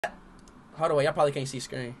How do I? Y'all probably can't see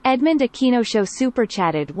screen. Edmund Aquino Show super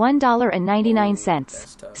chatted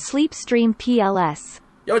 $1.99. Sleep stream PLS.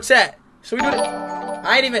 Yo, chat. Should we do this?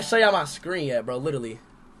 I ain't even show y'all my screen yet, bro. Literally.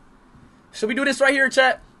 Should we do this right here,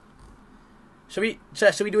 chat? Should we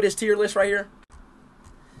do this tier list right here?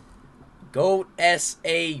 Goat, S,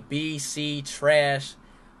 A, B, C, trash,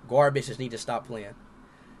 garbage. Just need to stop playing.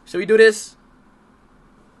 Should we do this?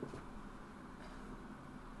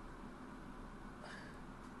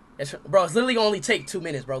 Bro, it's literally gonna only take 2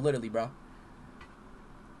 minutes, bro. Literally, bro.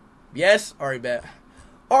 Yes? Alright, bet.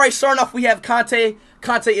 Alright, starting off, we have Conte.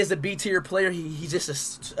 Conte is a B tier player. He's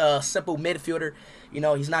just a simple midfielder. You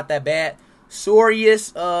know, he's not that bad.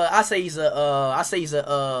 Sorius, I say he's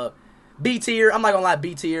a B tier. I'm not gonna lie,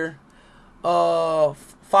 B tier.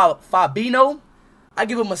 Fabino, I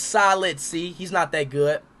give him a solid C. He's not that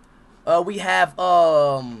good. We have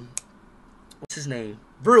what's his name?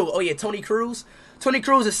 Brew. Oh yeah, Tony Cruz. Tony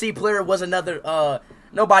Cruz, a C player, was another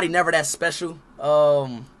nobody never that special.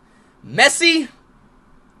 Messi,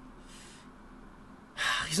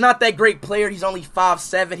 he's not that great player. He's only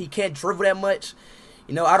 5'7". He can't dribble that much.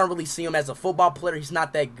 You know, I don't really see him as a football player. He's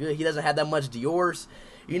not that good. He doesn't have that much Dior's.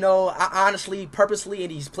 You know, I honestly, purposely,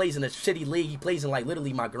 and he plays in a shitty league. He plays in, like,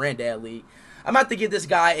 literally my granddad league. I'm about to give this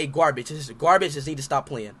guy a garbage. Just garbage. Just need to stop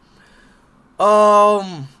playing.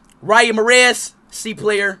 Ryan Mares, C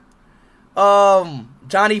player.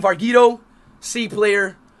 Johnny Vargito, C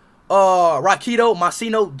player. Rakito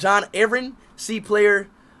Massino, John Aaron, C player.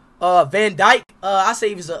 Van Dyke, I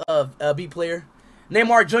say he's a B player.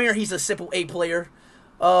 Neymar Jr., he's a simple A player.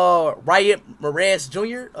 Ryan Mares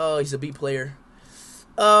Jr., he's a B player.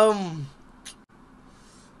 Lonnie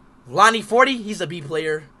 40, he's a B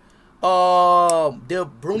player. De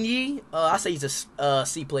Bruyne, I say he's a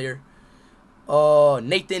C player.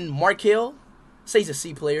 Nathan Markel, say he's a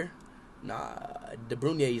C player. Nah, De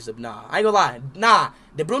Bruyne is a nah. I ain't gonna lie. Nah,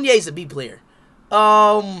 De Bruyne is a B player.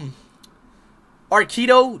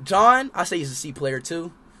 Arquito John, I say he's a C player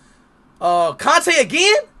too. Conte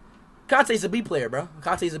again? Conte's a B player, bro.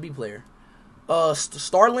 Conte's a B player.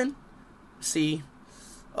 Starlin, C.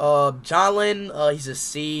 Jonlin, he's a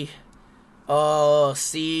C.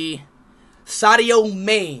 C. Sadio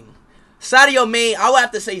Mane. Sadio Mane, I would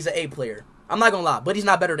have to say he's an A player. I'm not gonna lie, but he's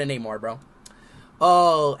not better than Neymar, bro.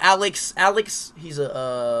 Alex, he's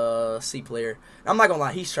a C player. I'm not gonna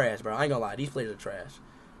lie, he's trash, bro. I ain't gonna lie, these players are trash.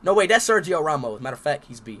 No, wait, that's Sergio Ramos. Matter of fact,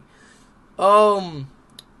 he's B. Holland,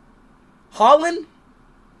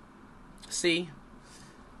 C.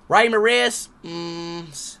 Ryan Mares,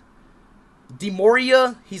 Di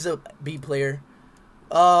Maria, he's a B player.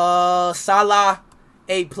 Salah,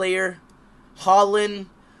 A player. Holland,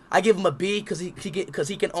 I give him a B because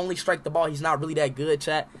he can only strike the ball. He's not really that good,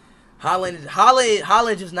 chat. Holland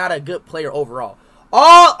is not a good player overall.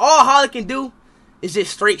 All Holland can do is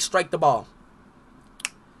just straight strike the ball.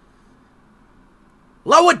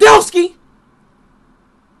 Lewandowski.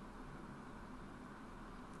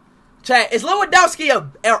 Chat, is Lewandowski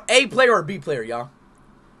a player or a B player, y'all?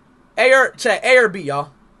 A or B,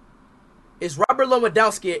 y'all? Is Robert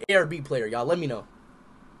Lewandowski an A or B player, y'all? Let me know.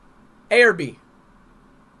 A or B?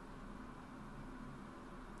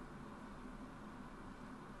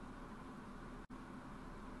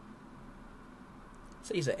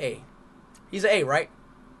 So he's an A. He's an A, right?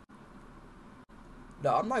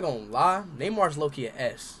 No, I'm not gonna lie. Neymar's low-key an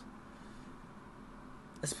S.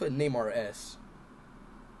 Let's put Neymar an S.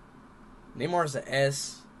 Neymar's an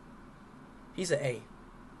S. He's an A.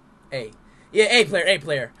 A. Yeah, A player, A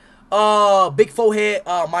player. Big forehead,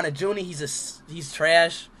 Monajuni, he's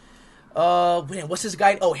trash. Man, what's this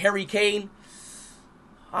guy? Oh, Harry Kane.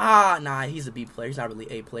 Nah, he's a B player. He's not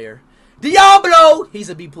really A player. Diablo, he's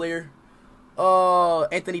a B player.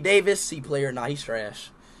 Anthony Davis, C player. Nah, he's trash.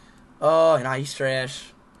 Nah, he's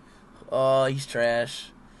trash. He's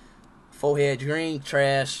trash. Forehead Green,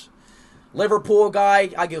 trash. Liverpool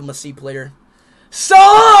guy, I give him a C player.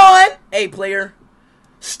 Son, A player.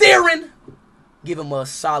 Steering, give him a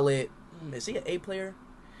solid. Is he an A player?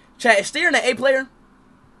 Chat, is Steering an A player?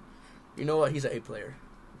 You know what? He's an A player.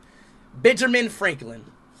 Benjamin Franklin,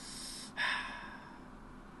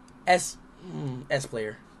 S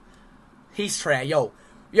player. He's trash. Yo,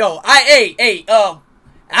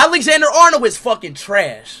 Alexander Arnold is fucking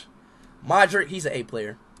trash. Modric, he's an A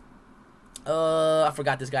player. I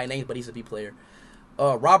forgot this guy's name, but he's a B player.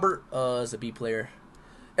 Robert is a B player.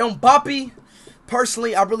 Mbappe,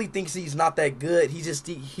 personally, I really think he's not that good. He just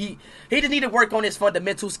need to work on his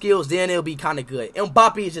fundamental skills, then it'll be kind of good.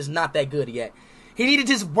 Mbappe is just not that good yet. He need to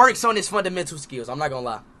just work on his fundamental skills. I'm not gonna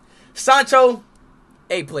lie. Sancho,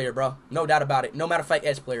 A player, bro. No doubt about it. No matter of fact,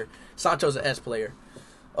 S player. Sancho's an S player.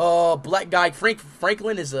 Black guy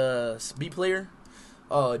Franklin is a B player.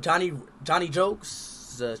 Johnny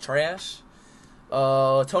Jokes is trash.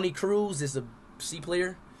 Tony Cruz is a C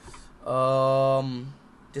player.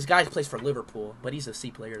 This guy plays for Liverpool, but he's a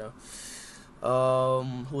C player though.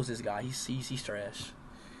 Who is this guy? He's trash.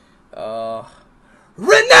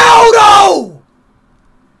 Ronaldo!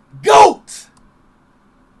 GOAT!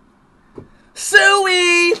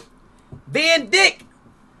 Suey! Van Dijk!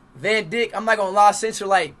 I'm not gonna lie, since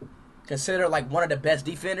you're considered one of the best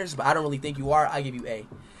defenders, but I don't really think you are. I give you A.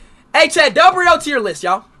 Hey, Chad, double L tier list,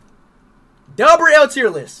 y'all. Double L tier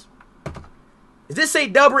list. Is this a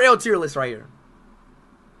double L tier list right here?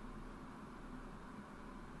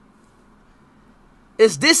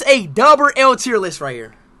 Is this a double L tier list right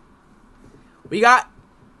here? We got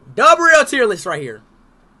double L tier list right here.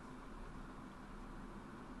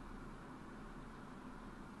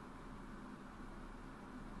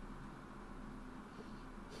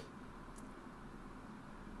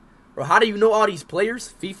 Bro, how do you know all these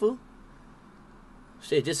players? FIFA?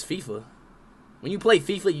 Shit, just FIFA. When you play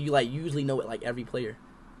FIFA, you usually know it every player.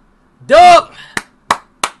 Dub!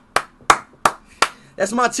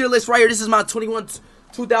 That's my tier list right here. This is my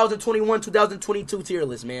 2021-2022 tier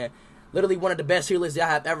list, man. Literally one of the best tier lists I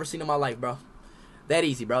have ever seen in my life, bro. That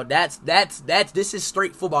easy, bro. This is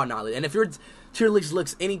straight football knowledge. And if your tier list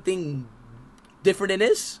looks anything different than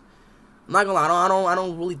this, I'm not gonna lie, I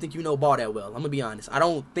don't really think you know ball that well. I'm gonna be honest. I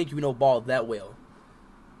don't think you know ball that well,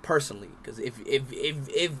 personally. Because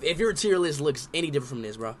if your tier list looks any different from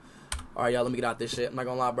this, bro. All right, y'all, let me get out this shit. I'm not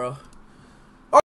gonna lie, bro.